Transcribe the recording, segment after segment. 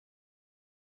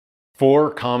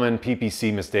4 common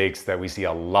PPC mistakes that we see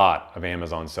a lot of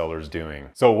Amazon sellers doing.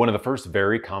 So one of the first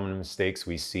very common mistakes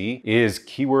we see is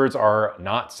keywords are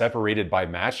not separated by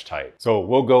match type. So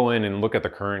we'll go in and look at the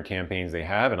current campaigns they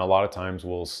have, and a lot of times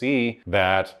we'll see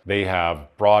that they have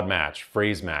broad match,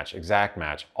 phrase match, exact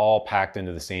match, all packed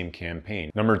into the same campaign.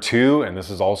 Number 2, and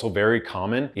this is also very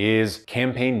common, is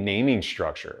campaign naming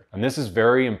structure. And this is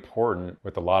very important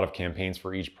with a lot of campaigns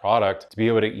for each product to be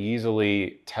able to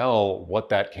easily tell what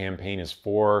that campaign is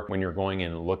for when you're going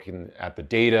and looking at the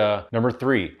data. Number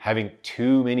 3, having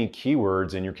too many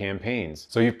keywords in your campaigns.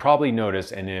 So you've probably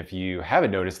noticed, and if you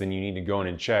haven't noticed, then you need to go in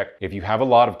and check. If you have a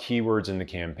lot of keywords in the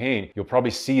campaign, you'll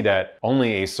probably see that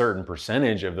only a certain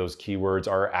percentage of those keywords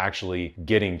are actually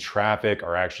getting traffic,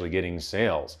 or actually getting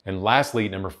sales. And lastly,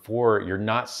 number 4, you're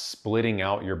not splitting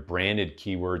out your branded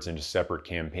keywords into separate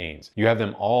campaigns. You have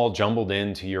them all jumbled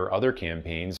into your other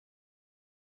campaigns,